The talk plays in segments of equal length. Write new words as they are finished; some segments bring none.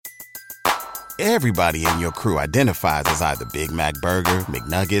Everybody in your crew identifies as either Big Mac Burger,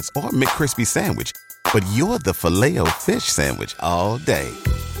 McNuggets, or McCrispy Sandwich. But you're the Filet-O-Fish Sandwich all day.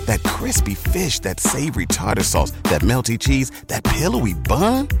 That crispy fish, that savory tartar sauce, that melty cheese, that pillowy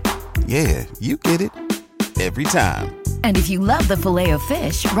bun. Yeah, you get it. Every time. And if you love the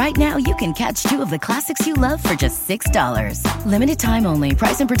Filet-O-Fish, right now you can catch two of the classics you love for just $6. Limited time only.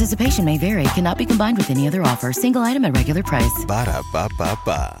 Price and participation may vary. Cannot be combined with any other offer. Single item at regular price.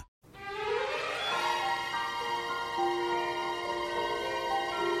 Ba-da-ba-ba-ba.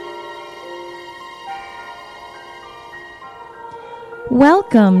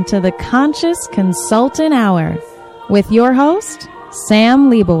 Welcome to the Conscious Consultant Hour with your host, Sam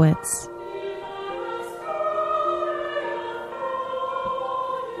Leibowitz.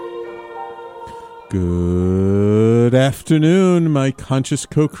 Good afternoon, my conscious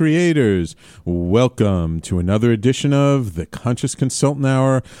co-creators. Welcome to another edition of the Conscious Consultant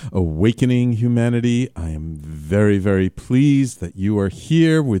Hour, Awakening Humanity. I am very, very pleased that you are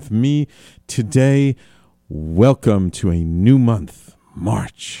here with me today. Welcome to a new month,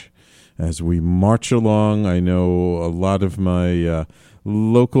 March. As we march along, I know a lot of my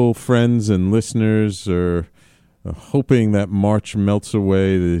local friends and listeners are hoping that March melts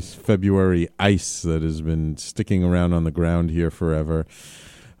away this February ice that has been sticking around on the ground here forever.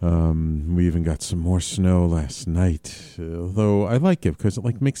 We even got some more snow last night, although I like it because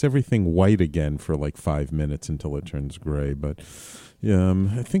it makes everything white again for 5 minutes until it turns gray. But yeah,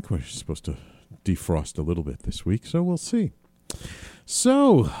 I think we're supposed to defrost a little bit this week, so we'll see.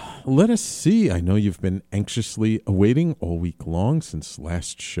 So let us see. I know you've been anxiously awaiting all week long since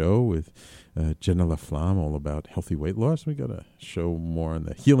last show with Jenna LaFlamme, all about healthy weight loss. We got a show more on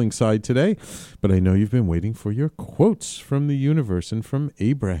the healing side today, but I know you've been waiting for your quotes from the universe and from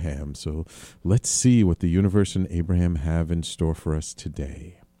Abraham. So let's see what the universe and Abraham have in store for us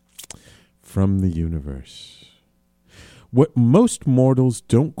today. From the universe. What most mortals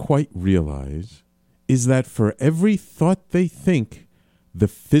don't quite realize is that for every thought they think, the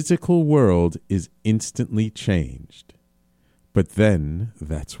physical world is instantly changed. But then,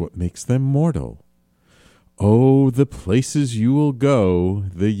 that's what makes them mortal. Oh, the places you will go,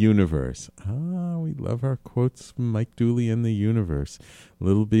 the universe. We love our quotes from Mike Dooley and the universe.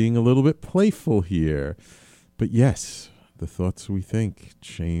 Being a little bit playful here. But yes, the thoughts we think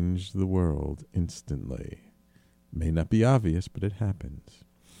change the world instantly. May not be obvious, but it happens.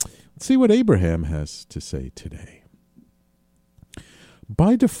 Let's see what Abraham has to say today.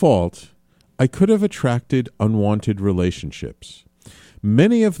 By default, I could have attracted unwanted relationships.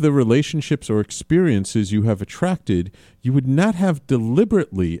 Many of the relationships or experiences you have attracted, you would not have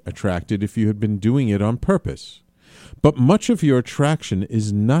deliberately attracted if you had been doing it on purpose. But much of your attraction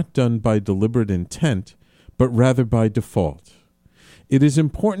is not done by deliberate intent, but rather by default. It is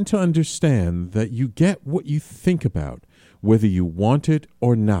important to understand that you get what you think about, whether you want it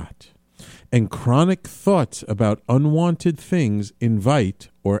or not. And chronic thoughts about unwanted things invite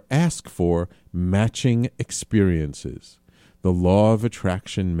or ask for matching experiences. The law of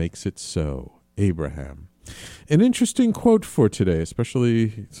attraction makes it so. Abraham. An interesting quote for today,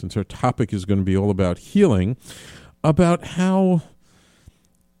 especially since our topic is going to be all about healing, about how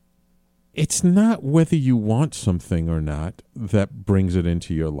it's not whether you want something or not that brings it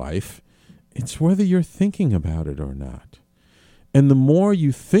into your life. It's whether you're thinking about it or not. And the more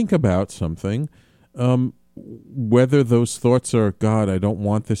you think about something, whether those thoughts are, God, I don't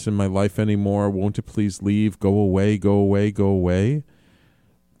want this in my life anymore, won't it please leave, go away, go away, go away.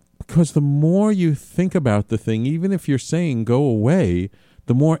 Because the more you think about the thing, even if you're saying go away,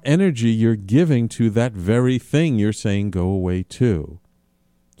 the more energy you're giving to that very thing you're saying go away to.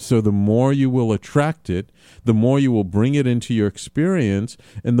 So the more you will attract it, the more you will bring it into your experience,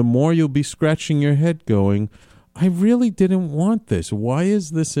 and the more you'll be scratching your head going, I really didn't want this. Why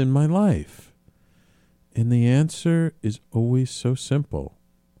is this in my life? And the answer is always so simple.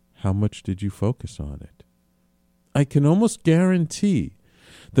 How much did you focus on it? I can almost guarantee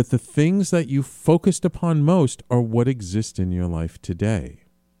that the things that you focused upon most are what exist in your life today.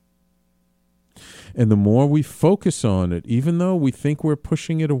 And the more we focus on it, even though we think we're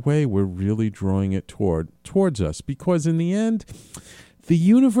pushing it away, we're really drawing it towards us. Because in the end, the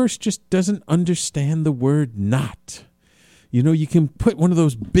universe just doesn't understand the word not. You know, you can put one of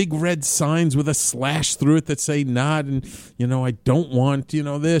those big red signs with a slash through it that say not, and, I don't want,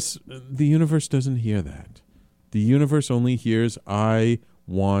 this. The universe doesn't hear that. The universe only hears I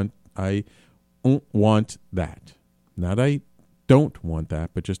want that. Not I don't want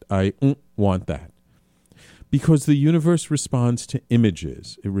that, but just I want that. Because the universe responds to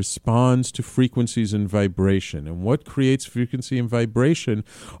images. It responds to frequencies and vibration. And what creates frequency and vibration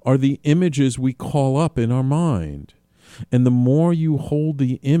are the images we call up in our mind. And the more you hold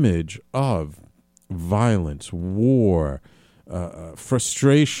the image of violence, war,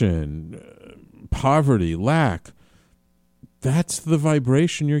 frustration, poverty, lack, that's the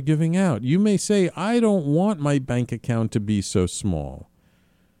vibration you're giving out. You may say, I don't want my bank account to be so small.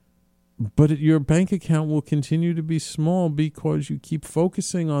 But your bank account will continue to be small because you keep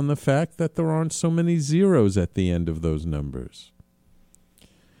focusing on the fact that there aren't so many zeros at the end of those numbers.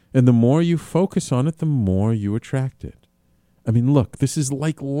 And the more you focus on it, the more you attract it. I mean, look, this is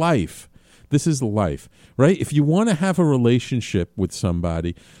like life. This is life, right? If you want to have a relationship with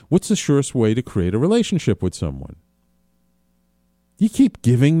somebody, what's the surest way to create a relationship with someone? You keep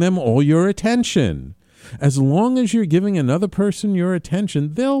giving them all your attention. As long as you're giving another person your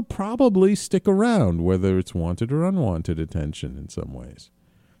attention, they'll probably stick around, whether it's wanted or unwanted attention in some ways.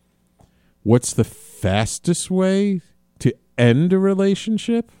 What's the fastest way to end a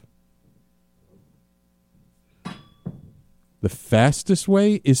relationship? The fastest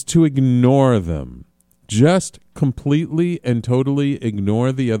way is to ignore them. Just completely and totally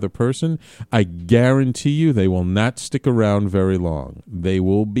ignore the other person. I guarantee you they will not stick around very long. They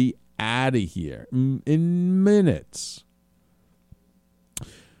will be out of here in minutes.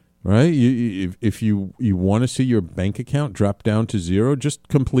 Right? If you want to see your bank account drop down to zero, just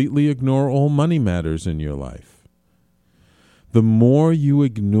completely ignore all money matters in your life. The more you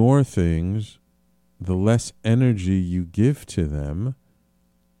ignore things, the less energy you give to them,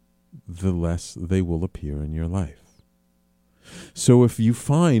 the less they will appear in your life. So if you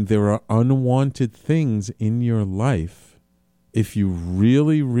find there are unwanted things in your life, if you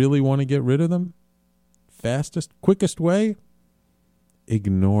really, really want to get rid of them, fastest, quickest way,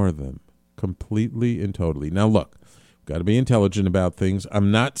 ignore them completely and totally. Now, look, we've got to be intelligent about things.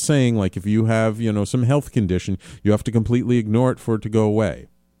 I'm not saying like if you have, some health condition, you have to completely ignore it for it to go away.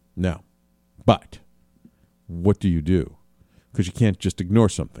 No. But what do you do? Because you can't just ignore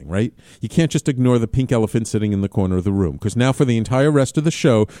something, right? You can't just ignore the pink elephant sitting in the corner of the room. Because now for the entire rest of the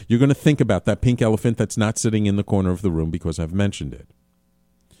show, you're going to think about that pink elephant that's not sitting in the corner of the room because I've mentioned it.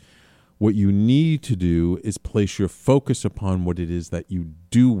 What you need to do is place your focus upon what it is that you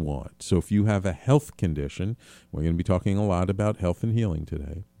do want. So if you have a health condition, we're going to be talking a lot about health and healing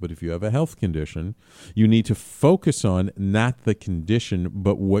today, but if you have a health condition, you need to focus on not the condition,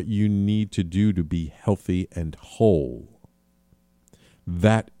 but what you need to do to be healthy and whole.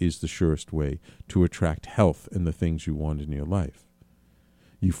 That is the surest way to attract health and the things you want in your life.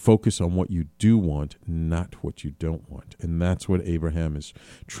 You focus on what you do want, not what you don't want. And that's what Abraham is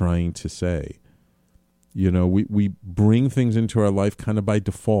trying to say. We bring things into our life kind of by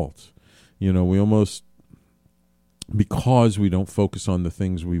default. We almost, because we don't focus on the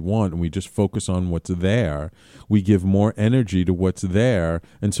things we want and we just focus on what's there, we give more energy to what's there,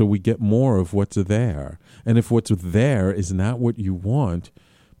 and so we get more of what's there. And if what's there is not what you want,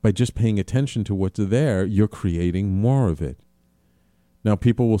 by just paying attention to what's there, you're creating more of it. Now,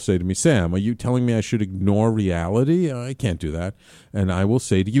 people will say to me, Sam, are you telling me I should ignore reality? I can't do that. And I will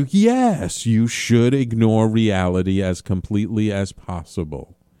say to you, yes, you should ignore reality as completely as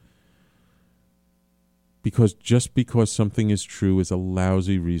possible. Because just because something is true is a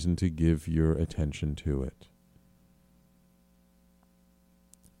lousy reason to give your attention to it.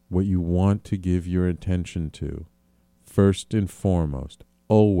 What you want to give your attention to, first and foremost,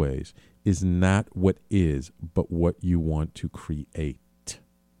 always, is not what is, but what you want to create.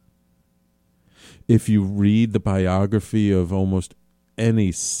 If you read the biography of almost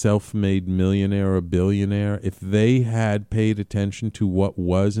any self-made millionaire or billionaire, if they had paid attention to what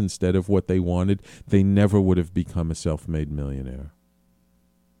was instead of what they wanted, they never would have become a self-made millionaire.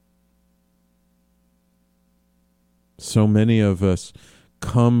 So many of us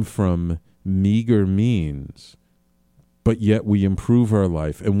come from meager means, but yet we improve our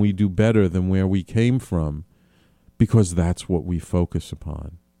life and we do better than where we came from because that's what we focus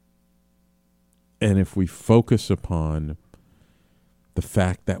upon. And if we focus upon the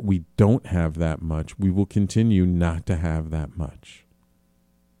fact that we don't have that much, we will continue not to have that much.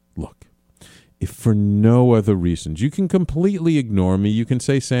 Look, if for no other reasons, you can completely ignore me. You can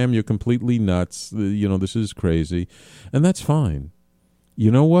say, Sam, you're completely nuts. This is crazy. And that's fine.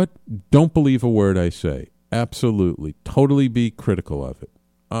 You know what? Don't believe a word I say. Absolutely. Totally be critical of it.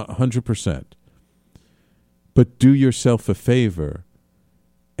 100%. But do yourself a favor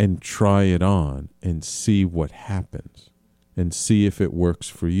and try it on and see what happens and see if it works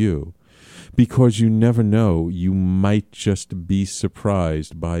for you. Because you never know, you might just be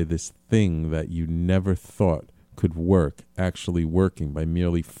surprised by this thing that you never thought could work, actually working by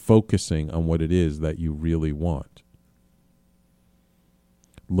merely focusing on what it is that you really want.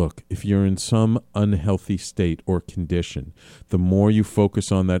 Look, if you're in some unhealthy state or condition, the more you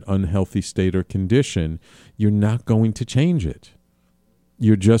focus on that unhealthy state or condition, you're not going to change it.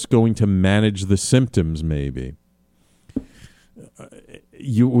 You're just going to manage the symptoms, maybe.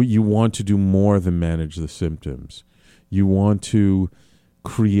 You want to do more than manage the symptoms. You want to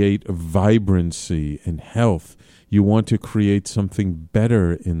create vibrancy and health. You want to create something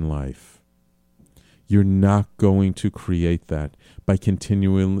better in life. You're not going to create that by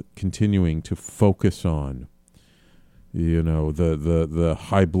continuing to focus on, the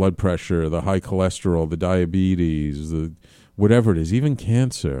high blood pressure, the high cholesterol, the diabetes, the whatever it is, even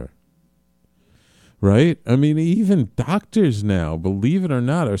cancer. Right? I mean, even doctors now, believe it or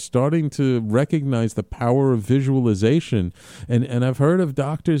not, are starting to recognize the power of visualization. And I've heard of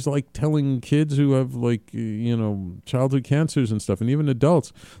doctors like telling kids who have childhood cancers and stuff, and even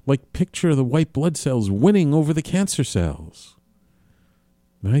adults, like picture the white blood cells winning over the cancer cells.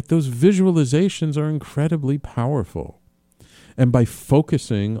 Right? Those visualizations are incredibly powerful. And by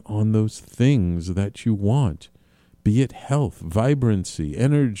focusing on those things that you want, be it health, vibrancy,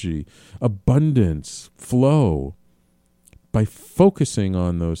 energy, abundance, flow. By focusing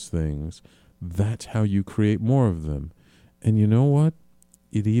on those things, that's how you create more of them. And you know what?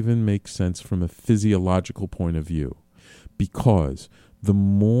 It even makes sense from a physiological point of view. Because the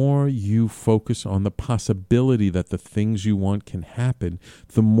more you focus on the possibility that the things you want can happen,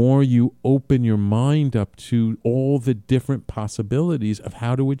 the more you open your mind up to all the different possibilities of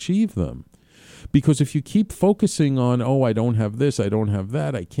how to achieve them. Because if you keep focusing on, I don't have this, I don't have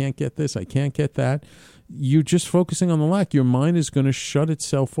that, I can't get this, I can't get that, you're just focusing on the lack. Your mind is going to shut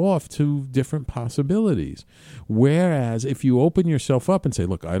itself off to different possibilities. Whereas if you open yourself up and say,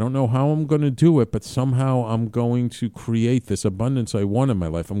 look, I don't know how I'm going to do it, but somehow I'm going to create this abundance I want in my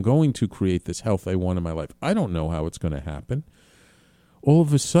life. I'm going to create this health I want in my life. I don't know how it's going to happen. All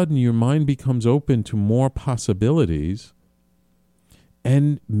of a sudden, your mind becomes open to more possibilities.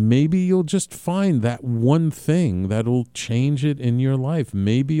 And maybe you'll just find that one thing that'll change it in your life.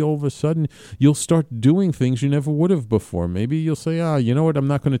 Maybe all of a sudden you'll start doing things you never would have before. Maybe you'll say, you know what, I'm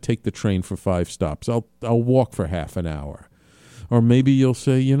not going to take the train for 5 stops. I'll walk for half an hour. Or maybe you'll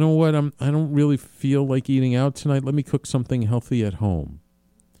say, you know what, I don't really feel like eating out tonight. Let me cook something healthy at home.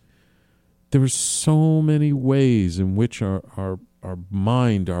 There are so many ways in which our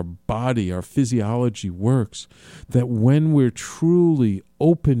mind, our body, our physiology works, that when we're truly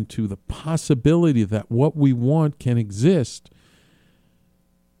open to the possibility that what we want can exist,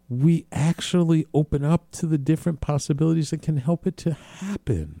 we actually open up to the different possibilities that can help it to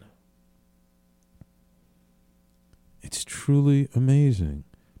happen. It's truly amazing.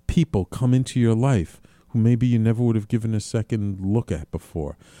 People come into your life who maybe you never would have given a second look at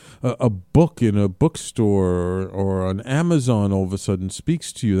before. A book in a bookstore or on Amazon all of a sudden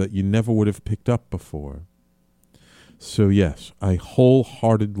speaks to you that you never would have picked up before. So yes, I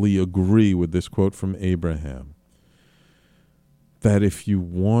wholeheartedly agree with this quote from Abraham, that if you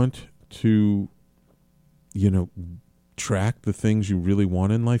want to, track the things you really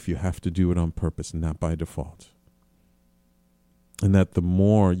want in life, you have to do it on purpose, not by default. And that the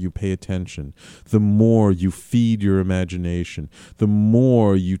more you pay attention, the more you feed your imagination, the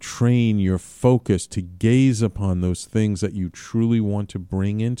more you train your focus to gaze upon those things that you truly want to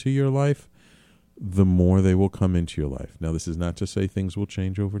bring into your life, the more they will come into your life. Now, this is not to say things will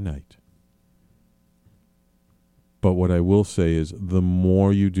change overnight. But what I will say is the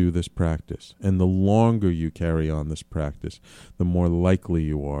more you do this practice and the longer you carry on this practice, the more likely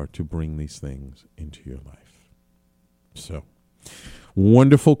you are to bring these things into your life. So,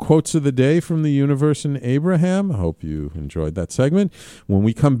 wonderful quotes of the day from the universe and Abraham. I hope you enjoyed that segment. When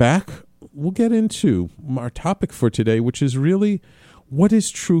we come back, we'll get into our topic for today, which is really, what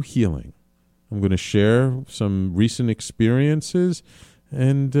is true healing? I'm going to share some recent experiences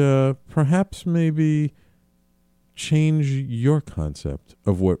and perhaps maybe change your concept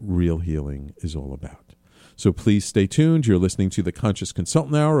of what real healing is all about. So please stay tuned. You're listening to the Conscious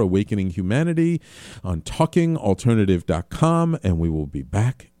Consultant Hour, Awakening Humanity on TalkingAlternative.com, and we will be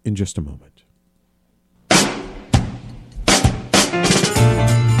back in just a moment.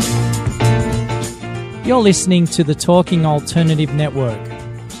 You're listening to the Talking Alternative Network.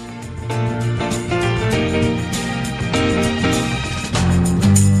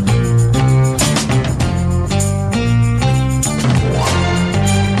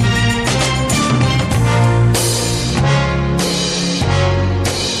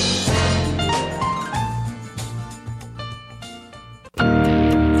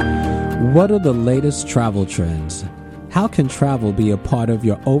 What are the latest travel trends? How can travel be a part of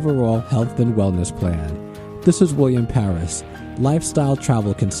your overall health and wellness plan? This is William Paris, lifestyle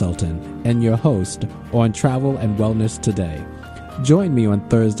travel consultant, and your host on Travel and Wellness Today. Join me on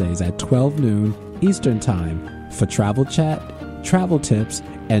Thursdays at 12 noon Eastern Time for travel chat, travel tips,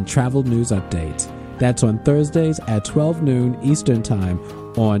 and travel news updates. That's on Thursdays at 12 noon Eastern Time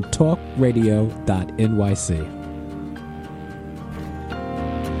on talkradio.nyc.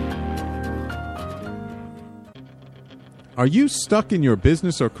 Are you stuck in your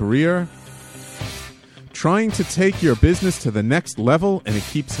business or career? Trying to take your business to the next level and it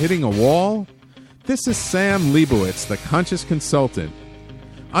keeps hitting a wall? This is Sam Leibowitz, the Conscious Consultant.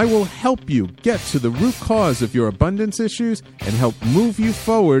 I will help you get to the root cause of your abundance issues and help move you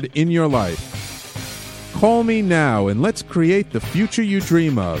forward in your life. Call me now and let's create the future you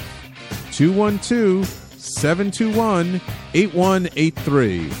dream of.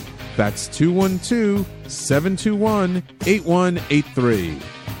 212-721-8183. That's 212-721-8183.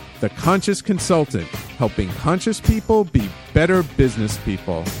 The Conscious Consultant, helping conscious people be better business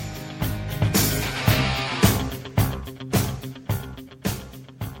people.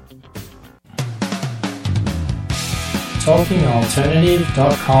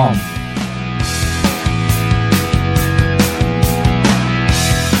 TalkingAlternative.com.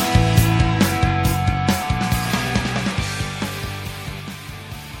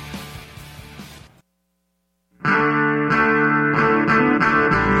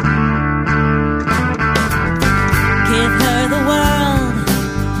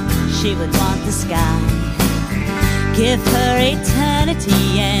 Give her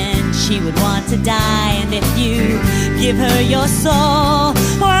eternity and she would want to die. And if you give her your soul,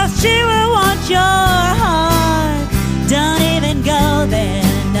 well, she will want your heart. Don't even go there,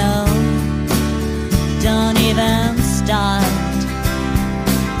 no. Don't even start.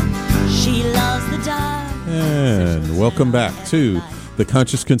 She loves the dark. And welcome back to the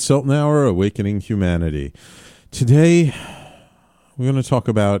Conscious Consultant Hour, Awakening Humanity. Today, we're going to talk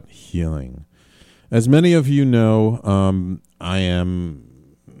about healing. As many of you know, I am,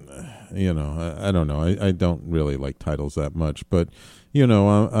 I don't know. I don't really like titles that much, but,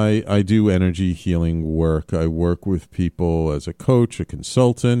 I do energy healing work. I work with people as a coach, a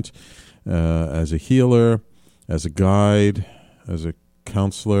consultant, as a healer, as a guide, as a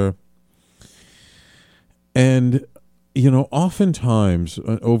counselor. And, oftentimes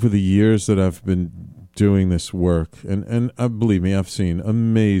over the years that I've been doing this work, and believe me, I've seen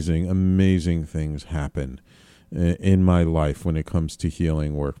amazing things happen in my life when it comes to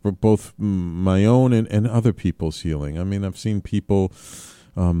healing work, but both my own and other people's healing. I mean, I've seen people,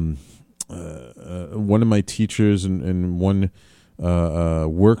 one of my teachers in one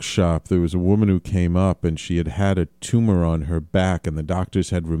workshop, there was a woman who came up and she had a tumor on her back and the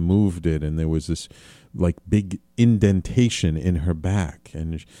doctors had removed it, and there was this like big indentation in her back,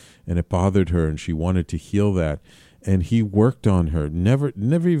 and it bothered her and she wanted to heal that. And he worked on her, never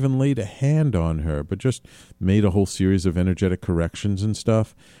even laid a hand on her, but just made a whole series of energetic corrections and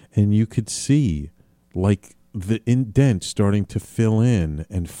stuff. And you could see like the indent starting to fill in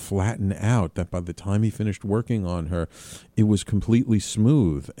and flatten out, that by the time he finished working on her, it was completely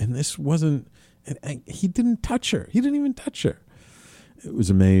smooth. And this wasn't, he didn't touch her. He didn't even touch her. It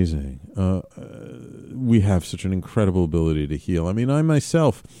was amazing. We have such an incredible ability to heal. I mean, I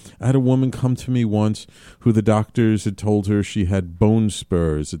had a woman come to me once who the doctors had told her she had bone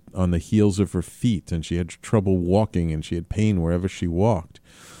spurs on the heels of her feet and she had trouble walking and she had pain wherever she walked.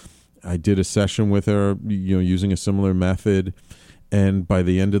 I did a session with her, using a similar method. And by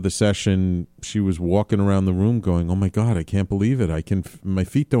the end of the session, she was walking around the room going, "Oh my God, I can't believe it. My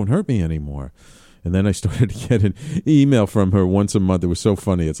feet don't hurt me anymore." And then I started to get an email from her once a month. It was so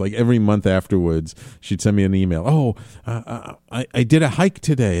funny. It's like every month afterwards, she'd send me an email. "Oh, I did a hike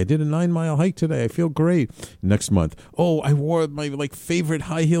today. I did a 9-mile hike today. I feel great." Next month, "Oh, I wore my favorite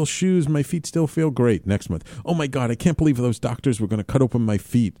high heel shoes. My feet still feel great." Next month, "Oh my God, I can't believe those doctors were going to cut open my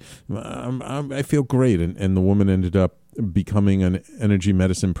feet. I feel great." And the woman ended up becoming an energy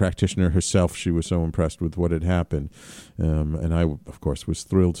medicine practitioner herself. She was so impressed with what had happened. And I, of course, was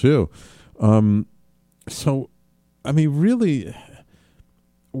thrilled too. So, I mean, really,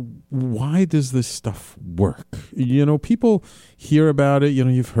 why does this stuff work? People hear about it.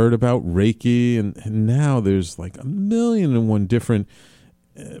 You've heard about Reiki, and now there's like 1,000,001 different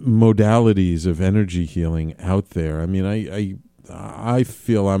modalities of energy healing out there. I mean, I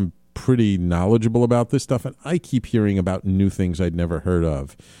feel I'm pretty knowledgeable about this stuff, and I keep hearing about new things I'd never heard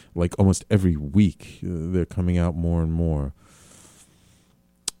of. Like almost every week, they're coming out more and more.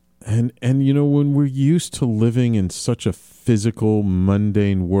 And when we're used to living in such a physical,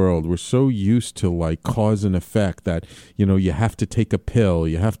 mundane world, we're so used to like cause and effect that, you have to take a pill,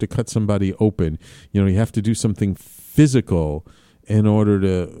 you have to cut somebody open, you have to do something physical in order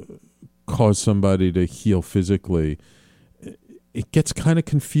to cause somebody to heal physically. It gets kind of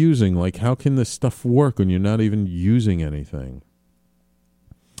confusing. Like, how can this stuff work when you're not even using anything?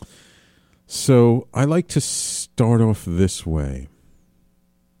 So I like to start off this way.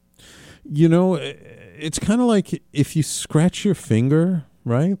 It's kind of like if you scratch your finger,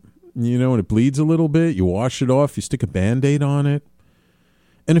 right? And it bleeds a little bit, you wash it off, you stick a Band-Aid on it.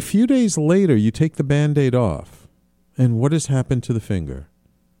 And a few days later, you take the Band-Aid off. And what has happened to the finger?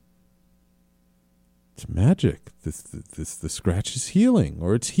 It's magic. The scratch is healing,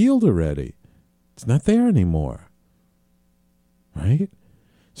 or it's healed already. It's not there anymore. Right?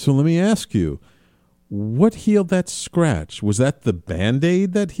 So let me ask you, what healed that scratch? Was that the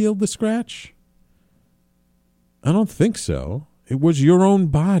Band-Aid that healed the scratch? I don't think so. It was your own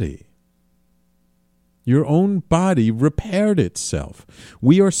body. Your own body repaired itself.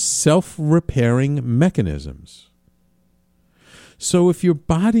 We are self-repairing mechanisms. So if your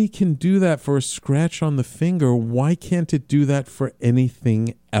body can do that for a scratch on the finger, why can't it do that for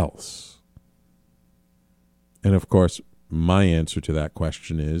anything else? And of course, my answer to that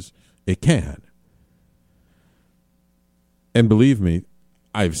question is, it can. And believe me,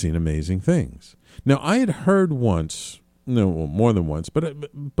 I've seen amazing things. Now, I had heard once, more than once, but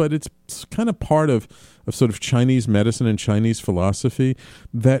it's kind of part of sort of Chinese medicine and Chinese philosophy,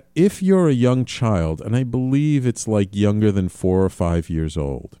 that if you're a young child, and I believe it's like younger than 4 or 5 years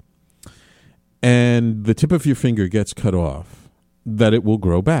old, and the tip of your finger gets cut off, that it will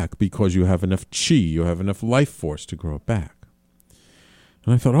grow back because you have enough chi, you have enough life force to grow it back.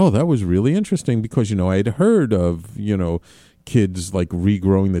 And I thought, that was really interesting because, I had heard of, kids like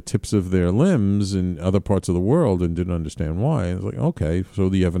regrowing the tips of their limbs in other parts of the world and didn't understand why. I was like, okay,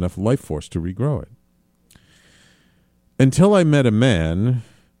 so you have enough life force to regrow it. Until I met a man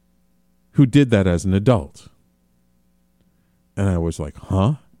who did that as an adult. And I was like,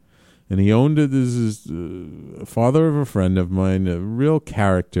 huh? And he owned it as father of a friend of mine, a real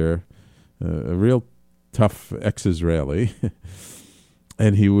character, a real tough ex-Israeli.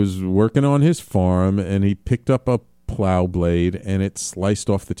 And he was working on his farm, and he picked up a plow blade, and it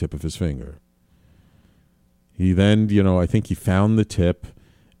sliced off the tip of his finger. He then, I think he found the tip,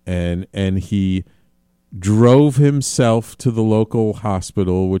 and he drove himself to the local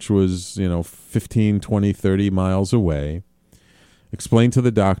hospital, which was, 15, 20, 30 miles away, explained to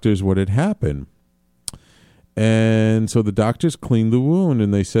the doctors what had happened. And so the doctors cleaned the wound,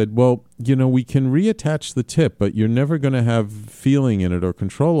 and they said, well, we can reattach the tip, but you're never going to have feeling in it or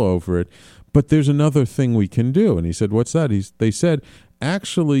control over it. But there's another thing we can do. And he said, what's that? They said,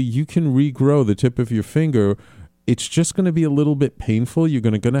 actually, you can regrow the tip of your finger. It's just going to be a little bit painful. You're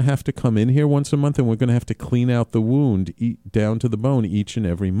going to have to come in here once a month, and we're going to have to clean out the wound down to the bone each and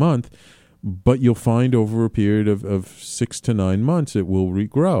every month. But you'll find over a period of 6 to 9 months, it will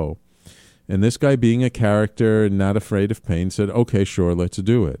regrow. And this guy, being a character and not afraid of pain, said, okay, sure, let's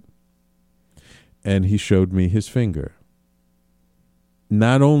do it. And he showed me his finger.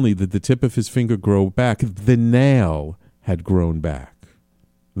 Not only did the tip of his finger grow back, the nail had grown back.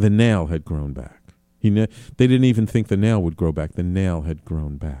 The nail had grown back. They didn't even think the nail would grow back. The nail had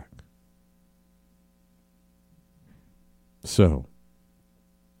grown back. So,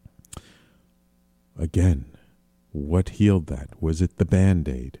 again, what healed that? Was it the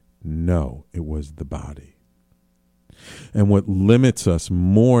Band-Aid? No, it was the body. And what limits us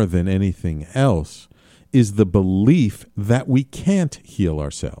more than anything else is the belief that we can't heal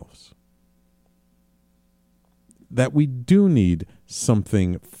ourselves. That we do need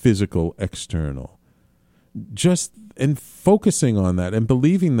something physical, external. And focusing on that and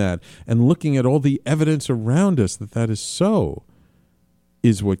believing that and looking at all the evidence around us that is so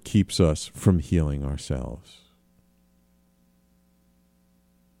is what keeps us from healing ourselves.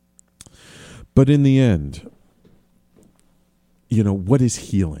 But in the end, what is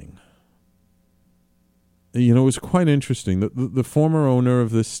healing? It was quite interesting. The former owner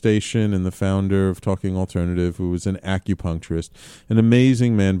of this station and the founder of Talking Alternative, who was an acupuncturist, an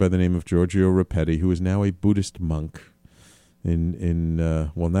amazing man by the name of Giorgio Rapetti, who is now a Buddhist monk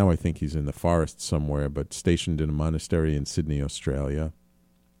now I think he's in the forest somewhere, but stationed in a monastery in Sydney, Australia.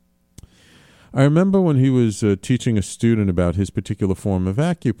 I remember when he was teaching a student about his particular form of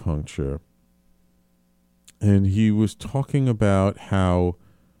acupuncture, and he was talking about how,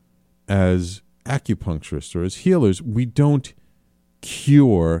 as acupuncturists or as healers, we don't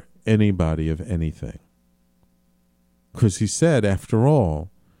cure anybody of anything. Because he said, after all,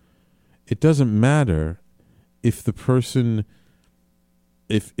 It doesn't matter if the person,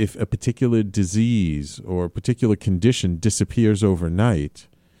 if a particular disease or a particular condition disappears overnight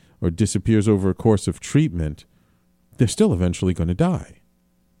or disappears over a course of treatment, they're still eventually going to die.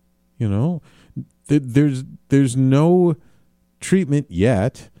 You know, there's no treatment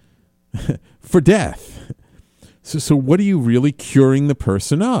yet for death. So what are you really curing the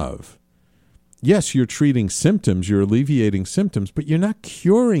person of? Yes, you're treating symptoms, you're alleviating symptoms, but you're not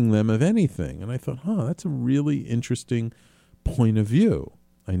curing them of anything. And I thought, that's a really interesting point of view.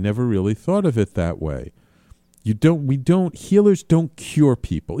 I never really thought of it that way. Healers don't cure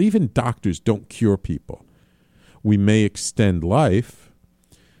people. Even doctors don't cure people. We may extend life.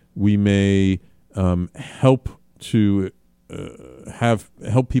 We may help people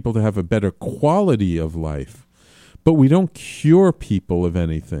to have a better quality of life. But we don't cure people of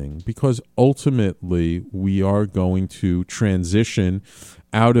anything, because ultimately we are going to transition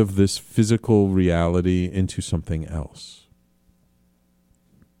out of this physical reality into something else.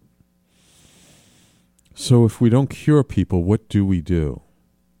 So if we don't cure people, what do we do?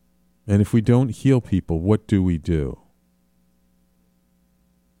 And if we don't heal people, what do we do?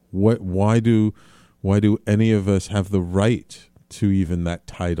 Why do any of us have the right to even that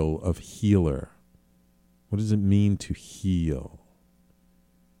title of healer? What does it mean to heal?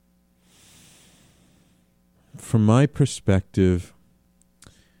 From my perspective,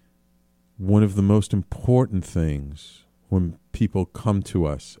 one of the most important things when people come to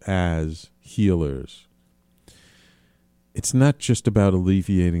us as healers, it's not just about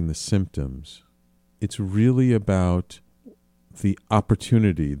alleviating the symptoms. It's really about the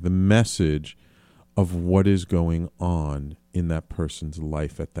opportunity, the message of what is going on in that person's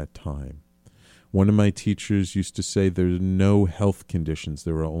life at that time. One of my teachers used to say there are no health conditions,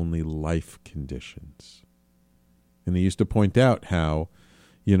 there are only life conditions. And he used to point out how,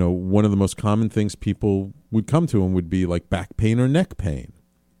 one of the most common things people would come to him would be like back pain or neck pain.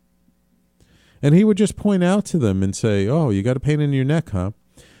 And he would just point out to them and say, oh, you got a pain in your neck, huh?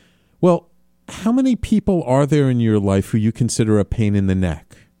 Well, how many people are there in your life who you consider a pain in the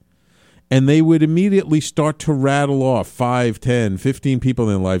neck? And they would immediately start to rattle off 5, 10, 15 people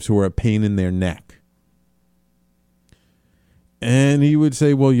in their lives who are a pain in their neck. And he would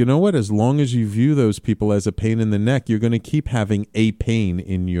say, well, you know what? As long as you view those people as a pain in the neck, you're going to keep having a pain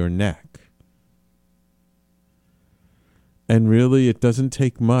in your neck. And really, it doesn't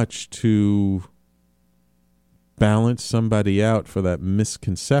take much to balance somebody out for that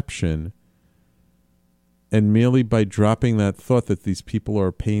misconception. And merely by dropping that thought that these people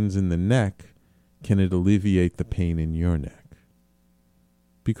are pains in the neck, can it alleviate the pain in your neck?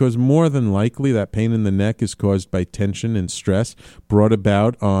 Because more than likely that pain in the neck is caused by tension and stress brought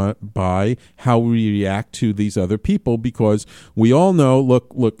about by how we react to these other people, because we all know,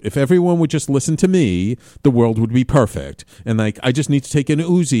 look, if everyone would just listen to me, the world would be perfect. And I just need to take an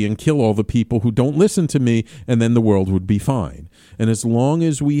Uzi and kill all the people who don't listen to me, and then the world would be fine. And as long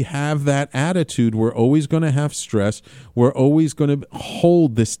as we have that attitude, we're always going to have stress. We're always going to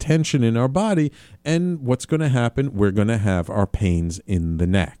hold this tension in our body. And what's going to happen? We're going to have our pains in the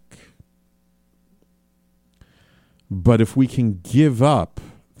neck. But if we can give up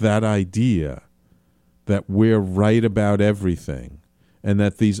that idea that we're right about everything and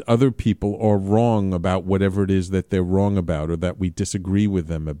that these other people are wrong about whatever it is that they're wrong about or that we disagree with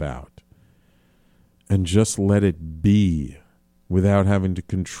them about, and just let it be without having to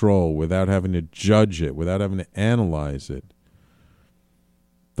control, without having to judge it, without having to analyze it,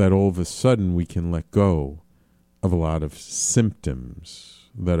 that all of a sudden we can let go of a lot of symptoms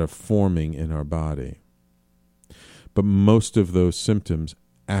that are forming in our body. But most of those symptoms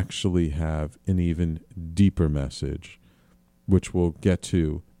actually have an even deeper message, which we'll get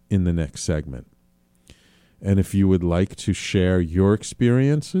to in the next segment. And if you would like to share your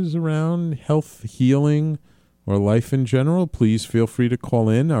experiences around health, healing, or life in general, please feel free to call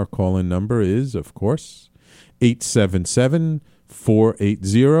in. Our call-in number is, of course,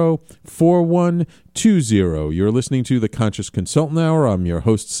 877-480-4120. You're listening to the Conscious Consultant Hour. I'm your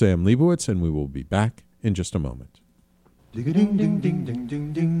host, Sam Leibowitz, and we will be back in just a moment.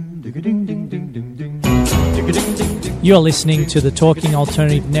 You're listening to the Talking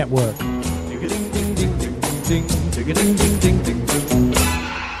Alternative Network.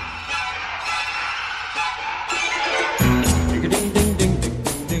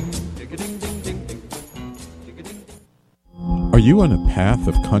 Are you on a path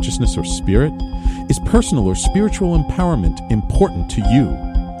of consciousness or spirit? Is personal or spiritual empowerment important to you?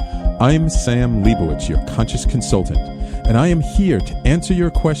 I'm Sam Leibowitz, your conscious consultant, and I am here to answer your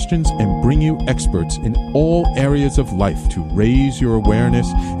questions and bring you experts in all areas of life to raise your awareness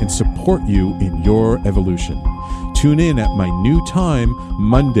and support you in your evolution. Tune in at my new time,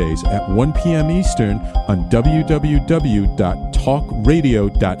 Mondays at 1 p.m. Eastern on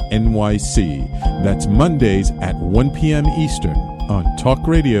www.talkradio.nyc. That's Mondays at 1 p.m. Eastern on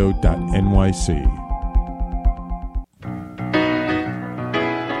talkradio.nyc.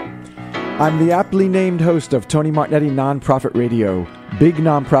 I'm the aptly named host of Tony Martignetti Nonprofit Radio. Big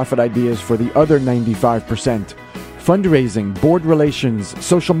nonprofit ideas for the other 95%. Fundraising, board relations,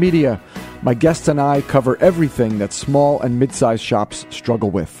 social media. My guests and I cover everything that small and mid-sized shops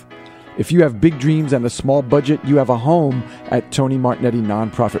struggle with. If you have big dreams and a small budget, you have a home at Tony Martignetti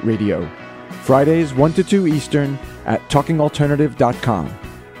Nonprofit Radio. Fridays 1 to 2 Eastern at talkingalternative.com.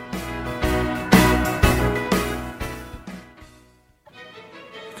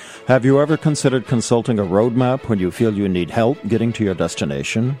 Have you ever considered consulting a roadmap when you feel you need help getting to your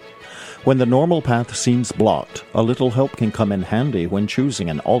destination? When the normal path seems blocked, a little help can come in handy when choosing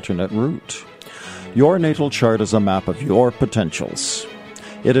an alternate route. Your natal chart is a map of your potentials.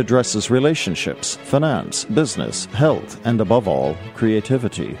 It addresses relationships, finance, business, health, and above all,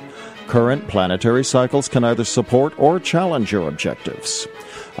 creativity. Current planetary cycles can either support or challenge your objectives.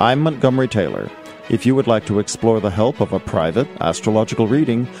 I'm Montgomery Taylor. If you would like to explore the help of a private astrological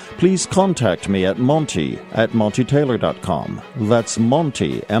reading, please contact me at Monty at MontyTaylor.com. That's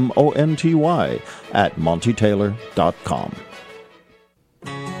Monty, M-O-N-T-Y, at MontyTaylor.com.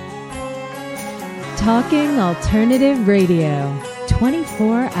 Talking Alternative Radio,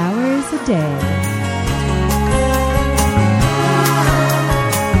 24 hours a day.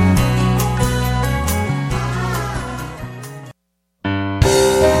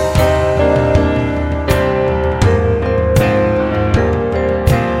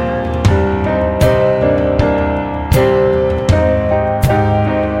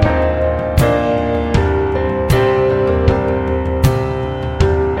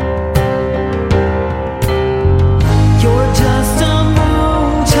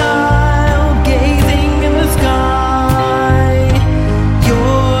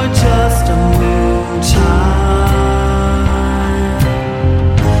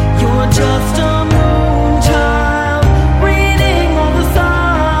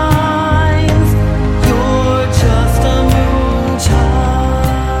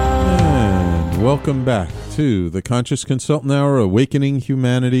 Welcome back to the Conscious Consultant Hour, Awakening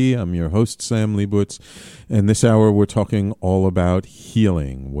Humanity. I'm your host, Sam Liebowitz, and this hour we're talking all about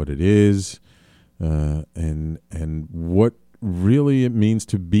healing, what it is, and what really it means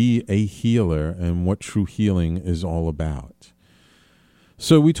to be a healer, and what true healing is all about.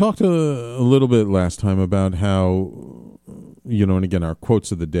 So we talked a little bit last time about how, and again, our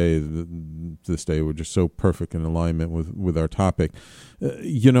quotes of the day this day were just so perfect in alignment with our topic.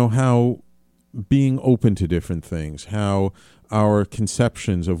 How being open to different things, how our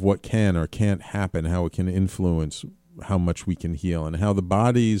conceptions of what can or can't happen, how it can influence how much we can heal, and how the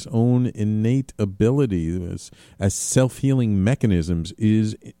body's own innate ability as self-healing mechanisms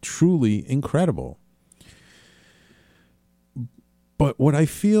is truly incredible. But what I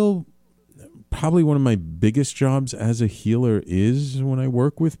feel probably one of my biggest jobs as a healer is, when I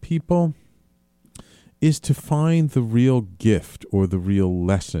work with people, is to find the real gift or the real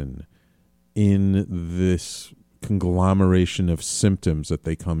lesson in this conglomeration of symptoms that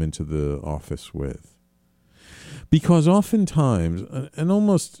they come into the office with. Because oftentimes, and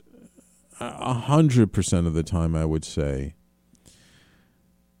almost 100% of the time, I would say,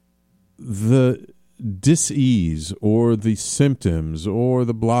 the dis-ease or the symptoms or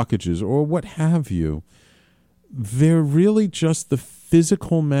the blockages or what have you, they're really just the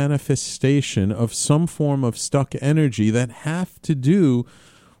physical manifestation of some form of stuck energy that have to do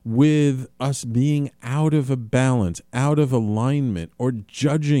with us being out of a balance, out of alignment, or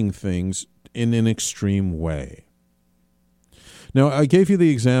judging things in an extreme way. Now, I gave you the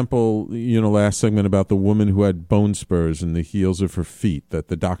example, last segment about the woman who had bone spurs in the heels of her feet that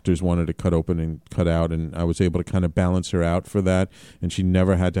the doctors wanted to cut open and cut out, and I was able to kind of balance her out for that, and she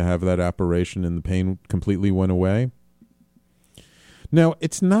never had to have that operation, and the pain completely went away. Now,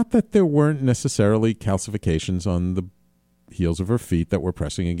 it's not that there weren't necessarily calcifications on the heels of her feet that were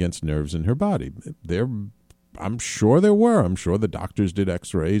pressing against nerves in her body. I'm sure there were. I'm sure the doctors did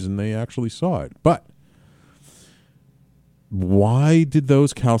x-rays and they actually saw it. But why did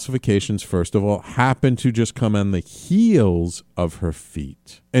those calcifications, first of all, happen to just come on the heels of her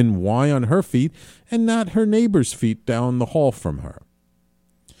feet? And why on her feet and not her neighbor's feet down the hall from her?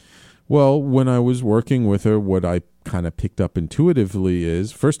 Well, when I was working with her, what I kind of picked up intuitively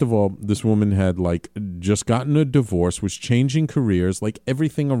is, first of all, this woman had like just gotten a divorce, was changing careers, like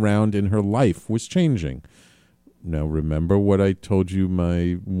everything around in her life was changing. Now, remember what I told you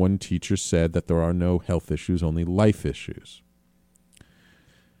my one teacher said, that there are no health issues, only life issues.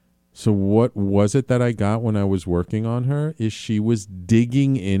 So what was it that I got when I was working on her? Is she was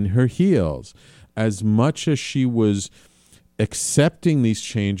digging in her heels. As much as she was accepting these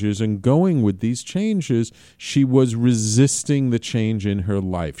changes and going with these changes, she was resisting the change in her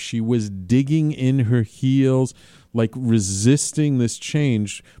life. She was digging in her heels, like resisting this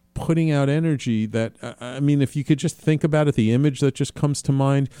change, putting out energy that, I mean, if you could just think about it, the image that just comes to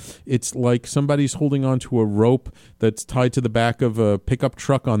mind, it's like somebody's holding onto a rope that's tied to the back of a pickup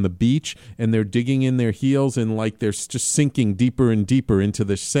truck on the beach, and they're digging in their heels, and like they're just sinking deeper and deeper into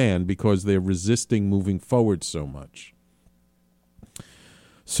the sand because they're resisting moving forward so much.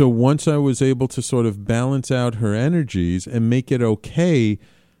 So once I was able to sort of balance out her energies and make it okay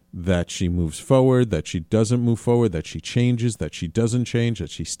that she moves forward, that she doesn't move forward, that she changes, that she doesn't change, that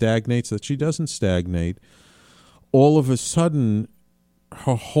she stagnates, that she doesn't stagnate, all of a sudden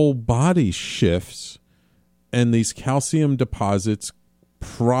her whole body shifts, and these calcium deposits,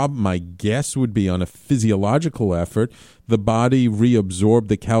 my guess would be on a physiological effort, the body reabsorbed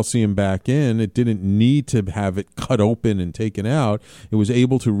the calcium back in. It didn't need to have it cut open and taken out. It was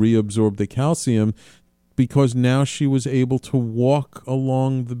able to reabsorb the calcium, because now she was able to walk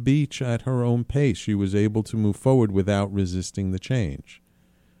along the beach at her own pace. She was able to move forward without resisting the change.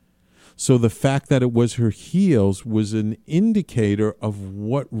 So the fact that it was her heels was an indicator of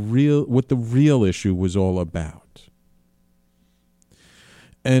what the real issue was all about.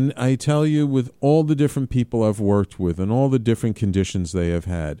 And I tell you, with all the different people I've worked with and all the different conditions they have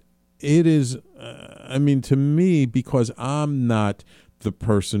had, it is, to me, because I'm not the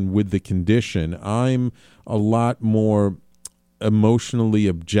person with the condition, I'm a lot more emotionally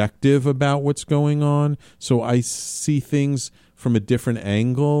objective about what's going on. So I see things from a different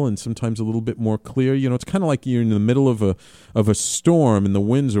angle and sometimes a little bit more clear. You know, it's kind of like you're in the middle of a storm and the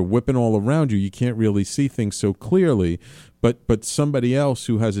winds are whipping all around you. You can't really see things so clearly. But somebody else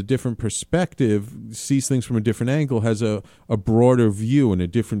who has a different perspective, sees things from a different angle, has a broader view and a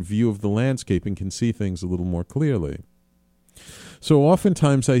different view of the landscape and can see things a little more clearly. So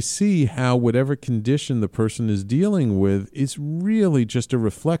oftentimes I see how whatever condition the person is dealing with is really just a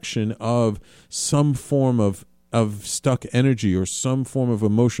reflection of some form of stuck energy or some form of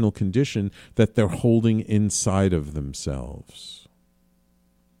emotional condition that they're holding inside of themselves.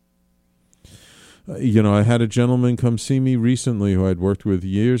 I had a gentleman come see me recently who I'd worked with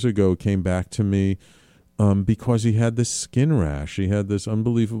years ago, came back to me because he had this skin rash. He had this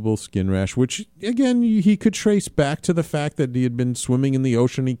unbelievable skin rash, which, again, he could trace back to the fact that he had been swimming in the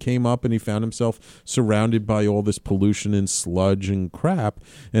ocean. He came up and he found himself surrounded by all this pollution and sludge and crap.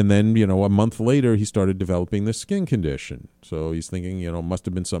 And then, a month later, he started developing this skin condition. So he's thinking, must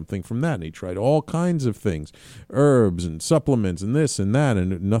have been something from that. And he tried all kinds of things, herbs and supplements and this and that,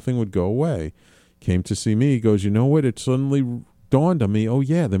 and nothing would go away. Came to see me. He goes, you know what? It suddenly dawned on me, oh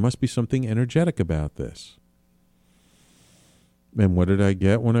yeah, there must be something energetic about this. And what did I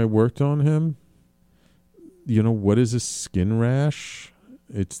get when I worked on him? What is a skin rash?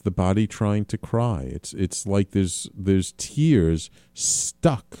 It's the body trying to cry. It's like there's tears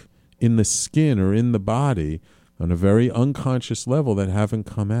stuck in the skin or in the body on a very unconscious level that haven't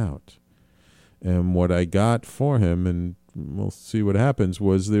come out. And what I got for him, and we'll see what happens,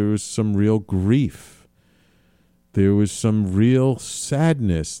 was there was some real grief. There was some real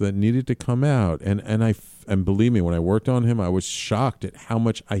sadness that needed to come out. And believe me, when I worked on him, I was shocked at how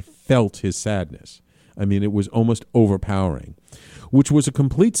much I felt his sadness. I mean, it was almost overpowering, which was a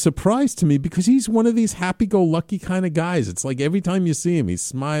complete surprise to me because he's one of these happy-go-lucky kind of guys. It's like every time you see him, he's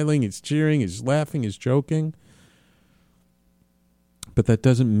smiling, he's cheering, he's laughing, he's joking. But that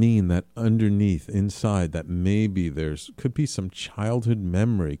doesn't mean that underneath, inside, that maybe could be some childhood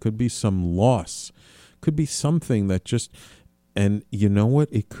memory, could be some loss, could be something that just, and you know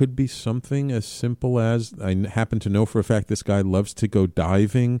what? It could be something as simple as, I happen to know for a fact this guy loves to go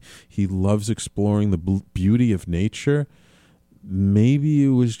diving. He loves exploring the beauty of nature. Maybe it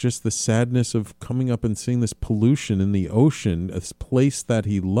was just the sadness of coming up and seeing this pollution in the ocean, a place that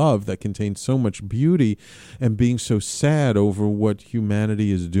he loved that contained so much beauty, and being so sad over what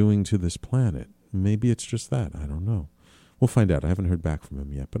humanity is doing to this planet. Maybe it's just that. I don't know. We'll find out. I haven't heard back from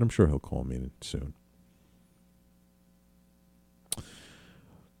him yet, but I'm sure he'll call me soon.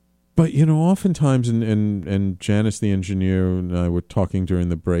 But, oftentimes, and Janice, the engineer, and I were talking during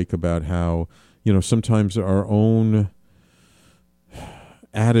the break about how, sometimes our own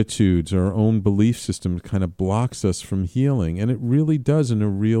attitudes, our own belief system kind of blocks us from healing. And it really does in a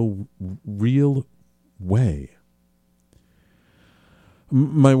real way.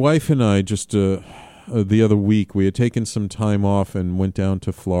 My wife and I just the other week, we had taken some time off and went down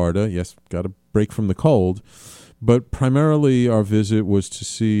to Florida. Yes, got a break from the cold. But primarily our visit was to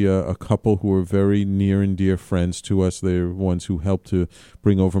see a couple who were very near and dear friends to us. They're ones who helped to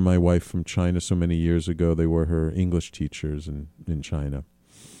bring over my wife from China so many years ago. They were her English teachers in China.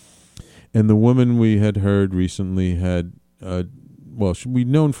 And the woman we had heard recently had, we'd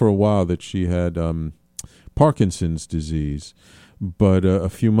known for a while that she had Parkinson's disease. But a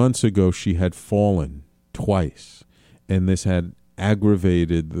few months ago she had fallen twice. And this had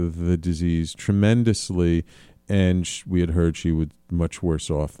aggravated the disease tremendously. And we had heard she was much worse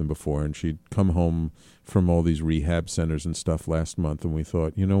off than before. And she'd come home from all these rehab centers and stuff last month. And we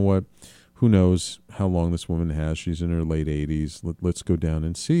thought, you know what? Who knows how long this woman has? She's in her late 80s. Let's go down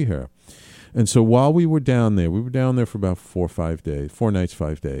and see her. And so while we were down there for about 4 nights,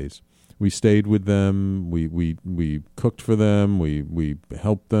 5 days. We stayed with them. We cooked for them. We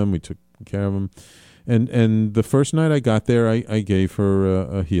helped them. We took care of them. And the first night I got there, I gave her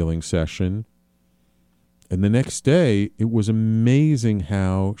a healing session. And the next day, it was amazing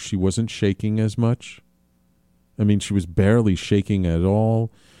how she wasn't shaking as much. I mean, she was barely shaking at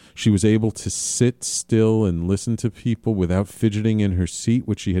all. She was able to sit still and listen to people without fidgeting in her seat,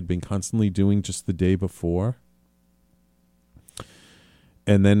 which she had been constantly doing just the day before.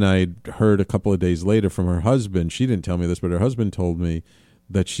 And then I heard a couple of days later from her husband. She didn't tell me this, but her husband told me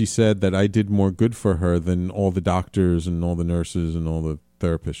that she said that I did more good for her than all the doctors and all the nurses and all the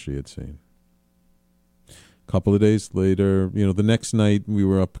therapists she had seen. Couple of days later, the next night we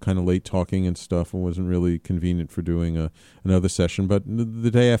were up kind of late talking and stuff and wasn't really convenient for doing another session. But the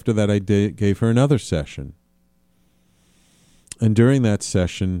day after that, I gave her another session. And during that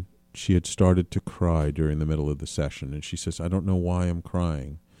session, she had started to cry during the middle of the session. And she says, I don't know why I'm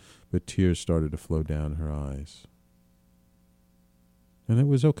crying, but tears started to flow down her eyes. And it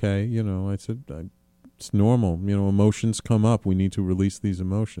was okay. I said, it's normal. Emotions come up. We need to release these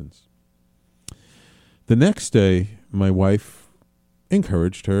emotions. The next day, my wife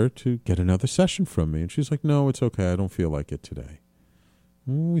encouraged her to get another session from me. And she's like, no, it's okay. I don't feel like it today.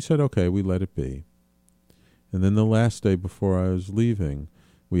 And we said, okay, we let it be. And then the last day before I was leaving,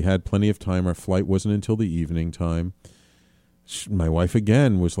 we had plenty of time. Our flight wasn't until the evening time. My wife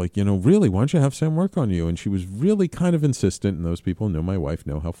again was like, really, why don't you have Sam work on you? And she was really kind of insistent. And those people know my wife,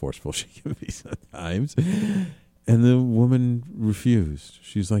 know how forceful she can be sometimes. And the woman refused.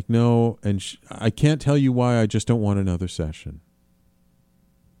 She's like, no, and I can't tell you why, I just don't want another session.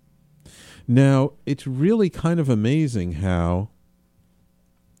 Now, it's really kind of amazing how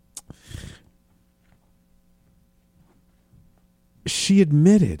she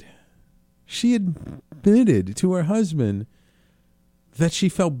admitted to her husband that she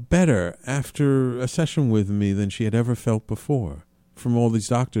felt better after a session with me than she had ever felt before from all these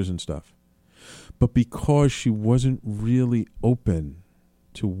doctors and stuff. But because she wasn't really open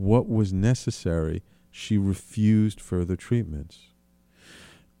to what was necessary, she refused further treatments.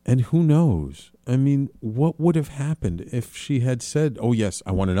 And who knows? I mean, what would have happened if she had said, oh, yes,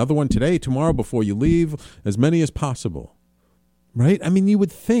 I want another one today, tomorrow, before you leave, as many as possible. Right? I mean, you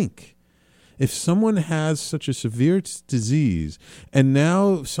would think if someone has such a severe disease and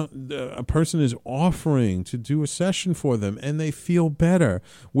now a person is offering to do a session for them and they feel better,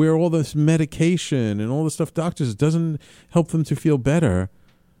 where all this medication and all the stuff doctors doesn't help them to feel better,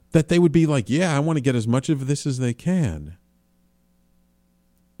 that they would be like, yeah, I want to get as much of this as they can.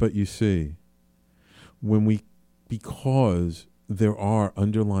 But you see, because there are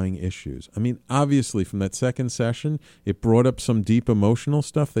underlying issues. I mean, obviously, from that second session, it brought up some deep emotional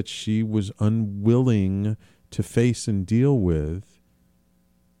stuff that she was unwilling to face and deal with.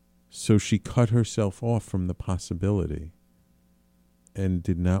 So she cut herself off from the possibility and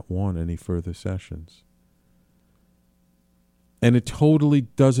did not want any further sessions. And it totally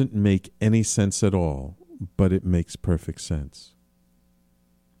doesn't make any sense at all, but it makes perfect sense.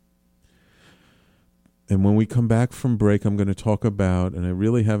 And when we come back from break, I'm going to talk about, and I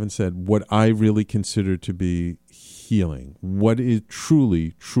really haven't said, what I really consider to be healing. What is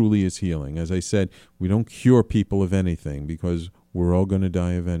truly is healing. As I said, we don't cure people of anything because we're all going to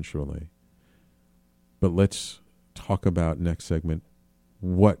die eventually. But let's talk about next segment,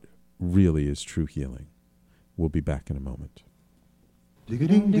 what really is true healing. We'll be back in a moment.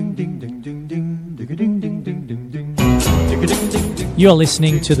 You're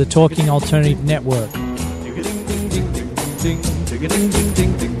listening to the Talking Alternative Network.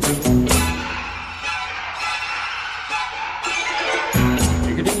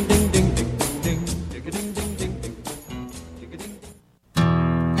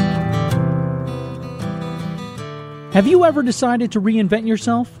 Have you ever decided to reinvent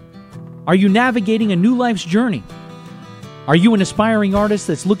yourself? Are you navigating a new life's journey? Are you an aspiring artist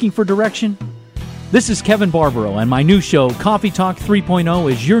that's looking for direction? This is Kevin Barbaro, and my new show, Coffee Talk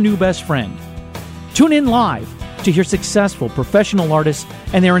 3.0, is your new best friend. Tune in live to hear successful professional artists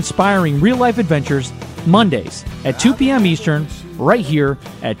and their inspiring real-life adventures Mondays at 2 p.m. Eastern, right here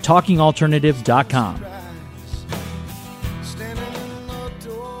at TalkingAlternatives.com.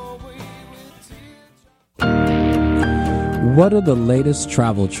 What are the latest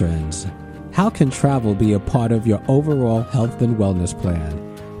travel trends? How can travel be a part of your overall health and wellness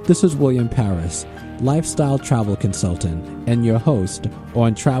plan? This is William Paris, lifestyle travel consultant, and your host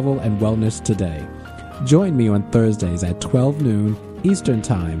on Travel and Wellness Today. Join me on Thursdays at 12 noon Eastern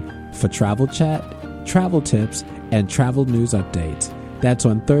Time for travel chat, travel tips, and travel news updates. That's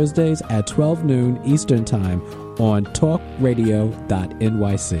on Thursdays at 12 noon Eastern Time on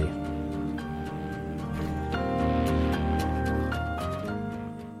talkradio.nyc.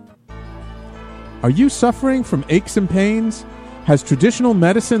 Are you suffering from aches and pains? Has traditional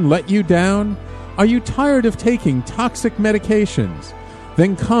medicine let you down? Are you tired of taking toxic medications?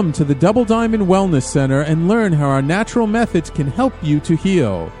 Then come to the Double Diamond Wellness Center and learn how our natural methods can help you to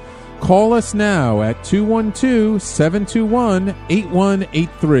heal. Call us now at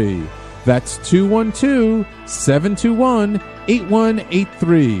 212-721-8183. That's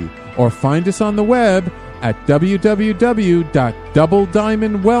 212-721-8183. Or find us on the web at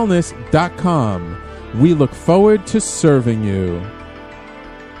www.doublediamondwellness.com. We look forward to serving you.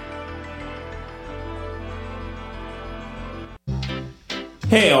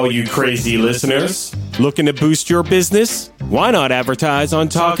 Hey, all you crazy listeners. Looking to boost your business? Why not advertise on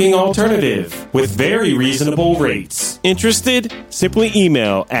Talking Alternative with very reasonable rates? Interested? Simply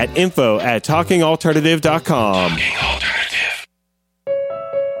email at info@talkingalternative.com. Talking Alternative.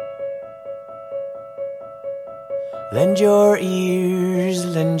 Lend your ears,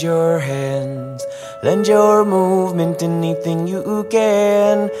 lend your hands, lend your movement, anything you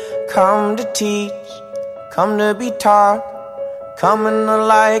can. Come to teach, come to be taught. Come in the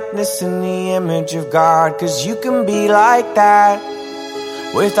likeness and the image of God, 'cause you can be like that,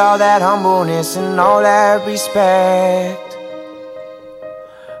 with all that humbleness and all that respect.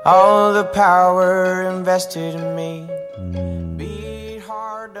 All the power invested in me.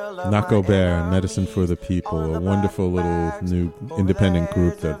 Nako Bear, Medicine for the People, a wonderful little new independent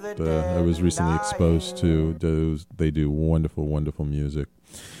group that I was recently exposed to. They do wonderful, wonderful music.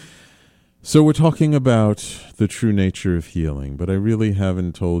 So we're talking about the true nature of healing, but I really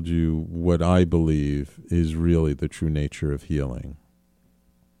haven't told you what I believe is really the true nature of healing.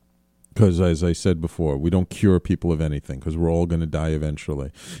 Because as I said before, we don't cure people of anything because we're all going to die eventually.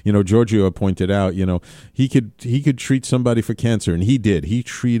 You know, Giorgio pointed out, you know, he could treat somebody for cancer, and he did. He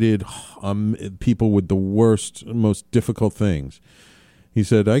treated people with the worst, most difficult things. He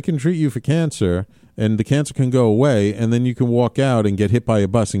said, I can treat you for cancer, and the cancer can go away, and then you can walk out and get hit by a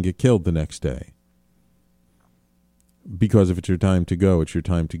bus and get killed the next day. Because if it's your time to go, it's your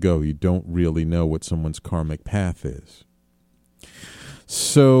time to go. You don't really know what someone's karmic path is.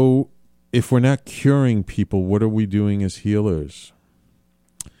 So if we're not curing people, what are we doing as healers?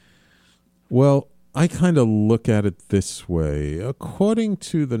 Well, I kind of look at it this way. According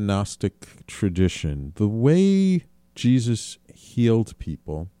to the Gnostic tradition, the way Jesus healed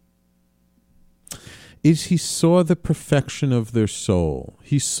people is he saw the perfection of their soul.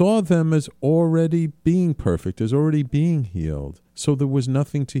 He saw them as already being perfect, as already being healed. So there was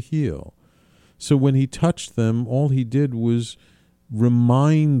nothing to heal. So when he touched them, all he did was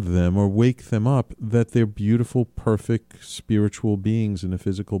remind them or wake them up that they're beautiful, perfect spiritual beings in a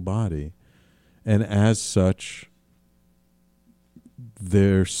physical body. And as such,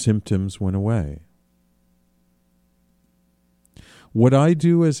 their symptoms went away. What I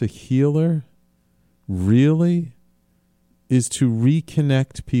do as a healer really is to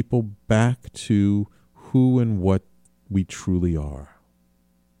reconnect people back to who and what we truly are.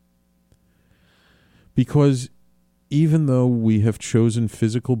 Because even though we have chosen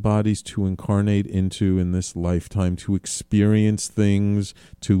physical bodies to incarnate into in this lifetime, to experience things,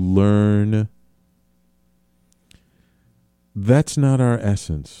 to learn, that's not our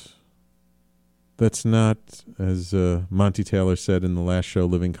essence. That's not, as Monty Taylor said in the last show,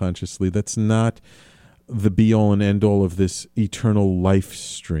 Living Consciously, that's not the be-all and end-all of this eternal life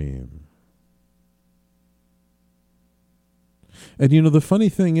stream. And, you know, the funny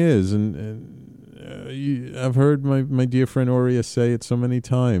thing is, I've heard my dear friend Aurea say it so many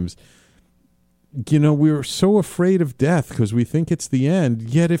times, you know, we're so afraid of death because we think it's the end.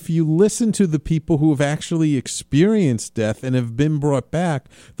 Yet if you listen to the people who have actually experienced death and have been brought back,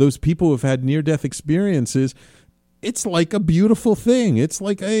 those people who have had near-death experiences, it's like a beautiful thing. It's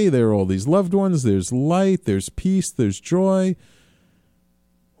like, hey, there are all these loved ones. There's light. There's peace. There's joy.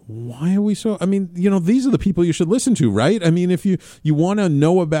 Why are we so... I mean, these are the people you should listen to, right? I mean, if you want to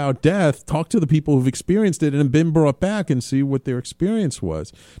know about death, talk to the people who've experienced it and have been brought back and see what their experience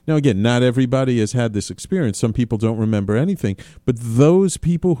was. Now, again, not everybody has had this experience. Some people don't remember anything. But those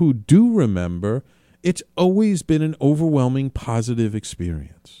people who do remember, it's always been an overwhelming positive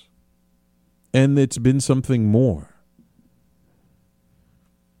experience. And it's been something more.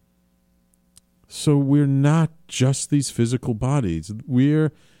 So we're not just these physical bodies.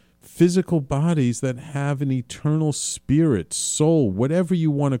 We're physical bodies that have an eternal spirit, soul, whatever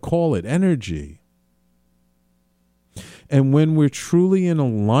you want to call it, energy. And when we're truly in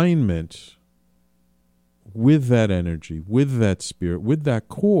alignment with that energy, with that spirit, with that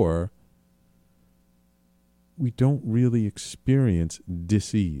core, we don't really experience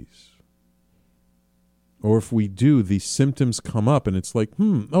dis-ease. Or if we do, these symptoms come up and it's like,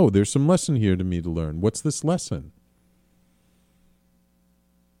 there's some lesson here to me to learn. What's this lesson?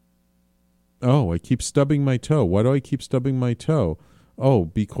 Oh, I keep stubbing my toe. Why do I keep stubbing my toe? Oh,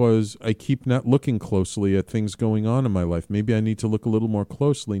 because I keep not looking closely at things going on in my life. Maybe I need to look a little more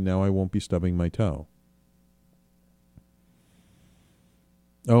closely. Now I won't be stubbing my toe.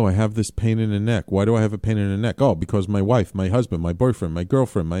 Oh, I have this pain in the neck. Why do I have a pain in the neck? Oh, because my wife, my husband, my boyfriend, my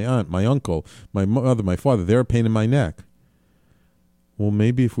girlfriend, my aunt, my uncle, my mother, my father, they're a pain in my neck. Well,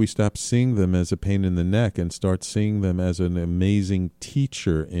 maybe if we stop seeing them as a pain in the neck and start seeing them as an amazing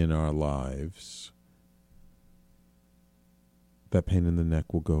teacher in our lives, that pain in the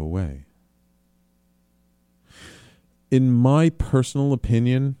neck will go away. In my personal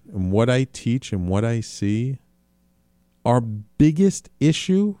opinion, and what I teach and what I see, our biggest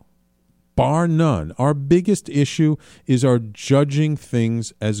issue, bar none, our biggest issue is our judging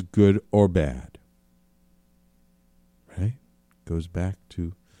things as good or bad. Right? Goes back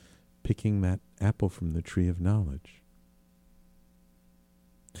to picking that apple from the tree of knowledge.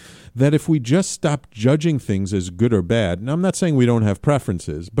 That if we just stop judging things as good or bad, and I'm not saying we don't have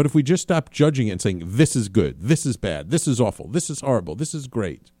preferences, but if we just stop judging it and saying, this is good, this is bad, this is awful, this is horrible, this is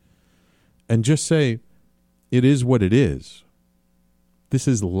great, and just say, it is what it is. This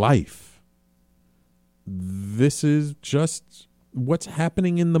is life. This is just what's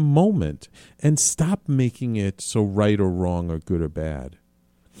happening in the moment. And stop making it so right or wrong or good or bad.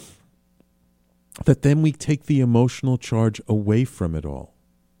 That then we take the emotional charge away from it all.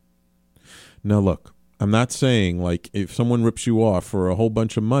 Now look, I'm not saying like if someone rips you off for a whole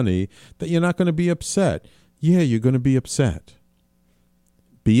bunch of money that you're not going to be upset. Yeah, you're going to be upset.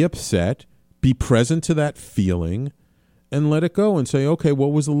 Be upset. Be present to that feeling and let it go and say, okay,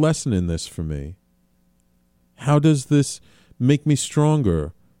 what was the lesson in this for me? How does this make me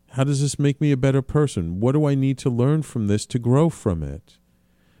stronger? How does this make me a better person? What do I need to learn from this to grow from it?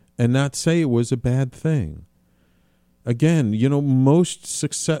 And not say it was a bad thing. Again, most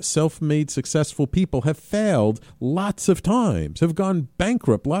self-made successful people have failed lots of times, have gone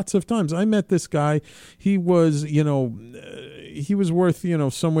bankrupt lots of times. I met this guy. He was, he was worth,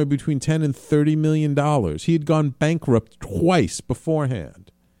 somewhere between $10 and $30 million. He had gone bankrupt twice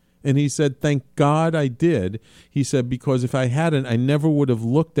beforehand. And he said, thank God I did. He said, because if I hadn't, I never would have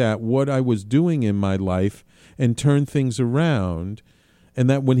looked at what I was doing in my life and turned things around. And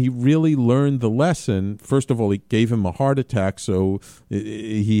that when he really learned the lesson, first of all, it gave him a heart attack, so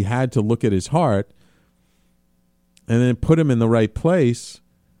he had to look at his heart, and then put him in the right place,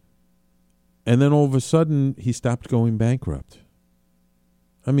 and then all of a sudden, he stopped going bankrupt.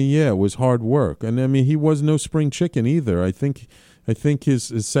 I mean, yeah, it was hard work. And I mean, he was no spring chicken either. I think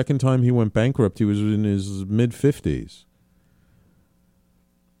his second time he went bankrupt, he was in his mid-50s.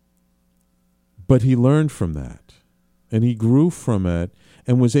 But he learned from that. And he grew from it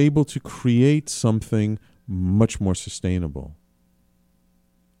and was able to create something much more sustainable.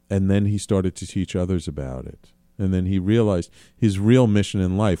 And then he started to teach others about it. And then he realized his real mission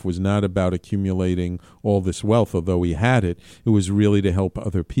in life was not about accumulating all this wealth, although he had it. It was really to help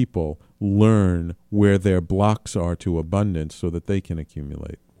other people learn where their blocks are to abundance so that they can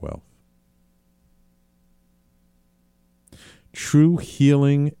accumulate wealth. True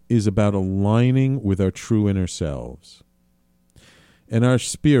healing is about aligning with our true inner selves. And our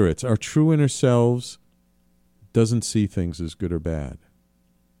spirits, our true inner selves, doesn't see things as good or bad.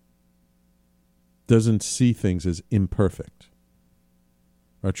 Doesn't see things as imperfect.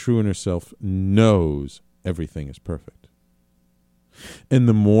 Our true inner self knows everything is perfect. And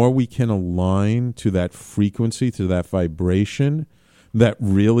the more we can align to that frequency, to that vibration, that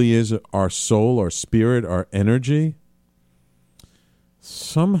really is our soul, our spirit, our energy,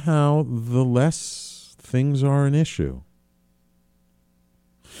 somehow the less things are an issue.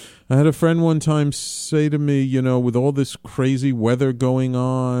 I had a friend one time say to me, you know, with all this crazy weather going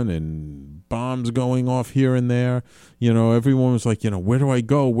on and bombs going off here and there, you know, everyone was like, you know, where do I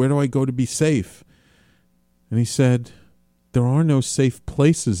go? Where do I go to be safe? And he said, there are no safe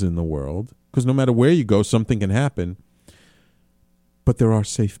places in the world, because no matter where you go, something can happen. But there are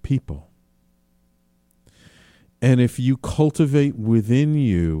safe people. And if you cultivate within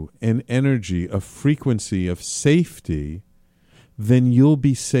you an energy, a frequency of safety, then you'll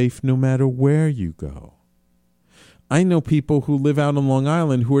be safe no matter where you go. I know people who live out on Long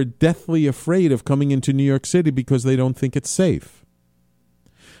Island who are deathly afraid of coming into New York City because they don't think it's safe.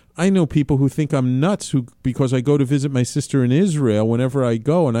 I know people who think I'm nuts because I go to visit my sister in Israel whenever I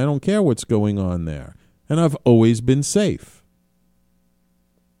go, and I don't care what's going on there. And I've always been safe.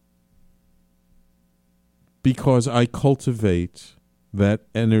 Because I cultivate that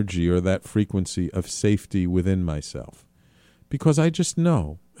energy or that frequency of safety within myself. Because I just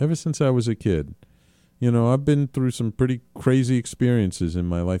know, ever since I was a kid, you know, I've been through some pretty crazy experiences in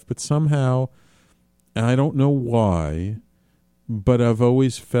my life, but somehow, and I don't know why, but I've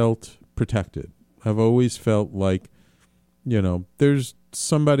always felt protected. I've always felt like, you know, there's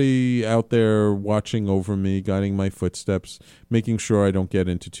somebody out there watching over me, guiding my footsteps, making sure I don't get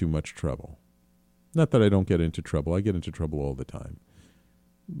into too much trouble. Not that I don't get into trouble. I get into trouble all the time.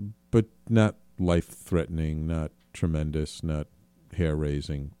 But not life-threatening, not tremendous, not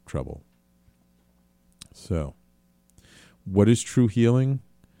hair-raising trouble. So, what is true healing?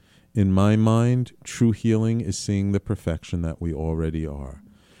 In my mind, true healing is seeing the perfection that we already are.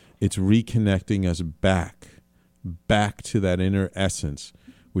 It's reconnecting us back to that inner essence,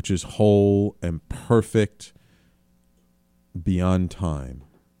 which is whole and perfect beyond time.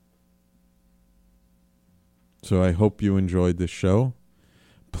 So I hope you enjoyed this show.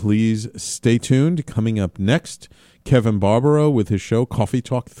 Please stay tuned. Coming up next, Kevin Barbaro with his show Coffee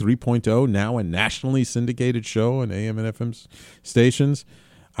Talk 3.0, now a nationally syndicated show on AM and FM stations.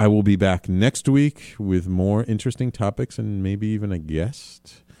 I will be back next week with more interesting topics and maybe even a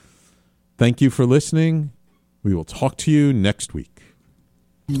guest. Thank you for listening. We will talk to you next week.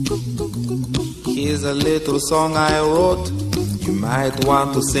 Here's a little song I wrote. You might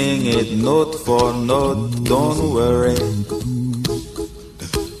want to sing it note for note. Don't worry.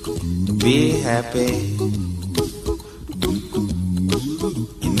 Be happy.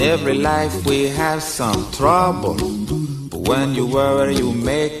 In every life we have some trouble. But when you worry, you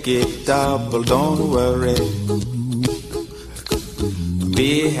make it double. Don't worry.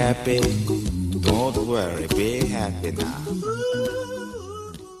 Be happy. Don't worry. Be happy now.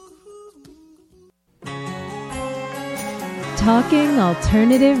 Talking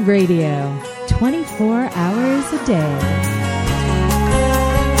Alternative Radio, 24 hours a day.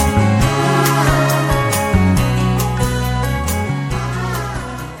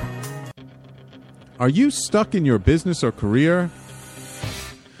 Are you stuck in your business or career?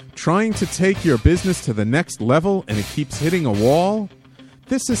 Trying to take your business to the next level and it keeps hitting a wall?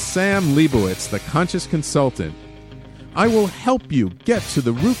 This is Sam Leibowitz, the Conscious Consultant. I will help you get to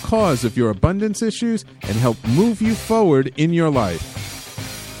the root cause of your abundance issues and help move you forward in your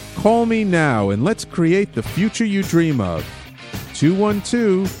life. Call me now and let's create the future you dream of.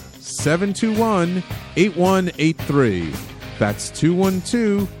 212-721-8183. That's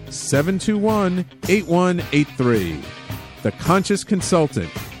 212-721-8183. The Conscious Consultant,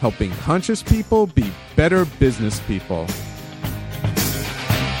 helping conscious people be better business people.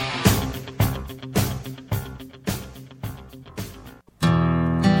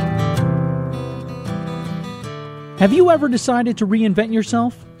 Have you ever decided to reinvent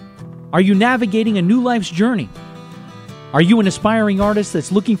yourself? Are you navigating a new life's journey? Are you an aspiring artist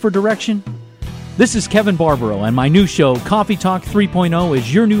that's looking for direction? This is Kevin Barbaro, and my new show, Coffee Talk 3.0,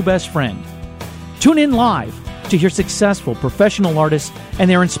 is your new best friend. Tune in live to hear successful professional artists and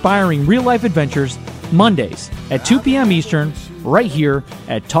their inspiring real-life adventures Mondays at 2 p.m. Eastern, right here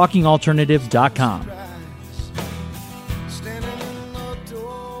at TalkingAlternative.com.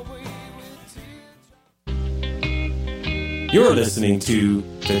 You're listening to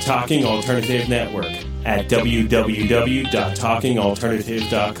the Talking Alternative Network at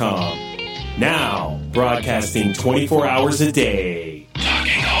www.talkingalternative.com. Now, broadcasting 24 hours a day.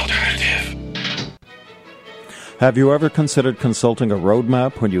 Talking Alternative. Have you ever considered consulting a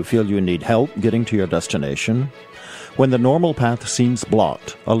roadmap when you feel you need help getting to your destination? When the normal path seems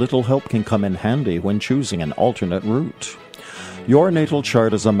blocked, a little help can come in handy when choosing an alternate route. Your natal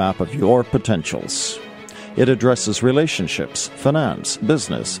chart is a map of your potentials. It addresses relationships, finance,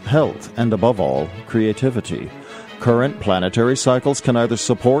 business, health, and above all, creativity. Current planetary cycles can either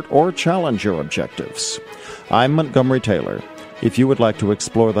support or challenge your objectives. I'm Montgomery Taylor. If you would like to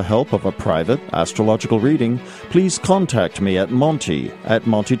explore the help of a private astrological reading, please contact me at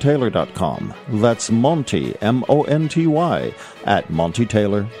monty@montytaylor.com. That's Monty, M-O-N-T-Y, at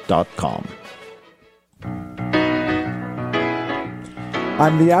montytaylor.com.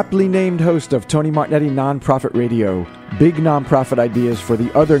 I'm the aptly named host of Tony Martignetti Nonprofit Radio, big nonprofit ideas for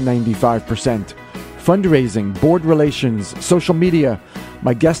the other 95%. Fundraising, board relations, social media.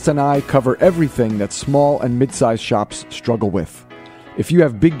 My guests and I cover everything that small and mid-sized shops struggle with. If you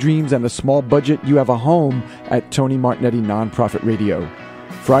have big dreams and a small budget, you have a home at Tony Martignetti Nonprofit Radio.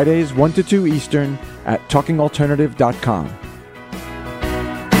 Fridays 1 to 2 Eastern at talkingalternative.com.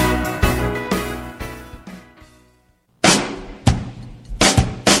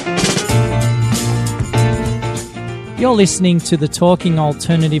 You're listening to the Talking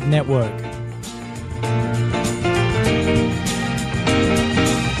Alternative Network.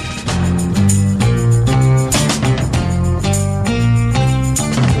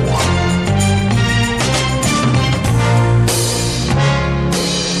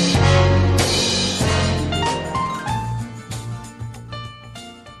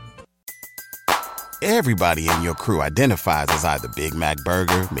 Everybody in your crew identifies as either Big Mac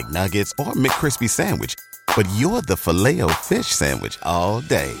Burger, McNuggets, or McCrispy Sandwich. But you're the Filet-O-Fish Sandwich all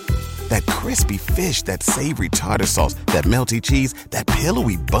day. That crispy fish, that savory tartar sauce, that melty cheese, that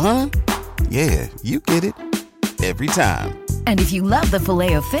pillowy bun. Yeah, you get it. Every time. And if you love the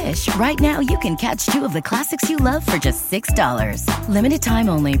Filet-O-Fish, right now you can catch two of the classics you love for just $6. Limited time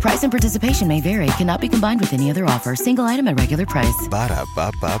only. Price and participation may vary. Cannot be combined with any other offer. Single item at regular price.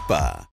 Ba-da-ba-ba-ba.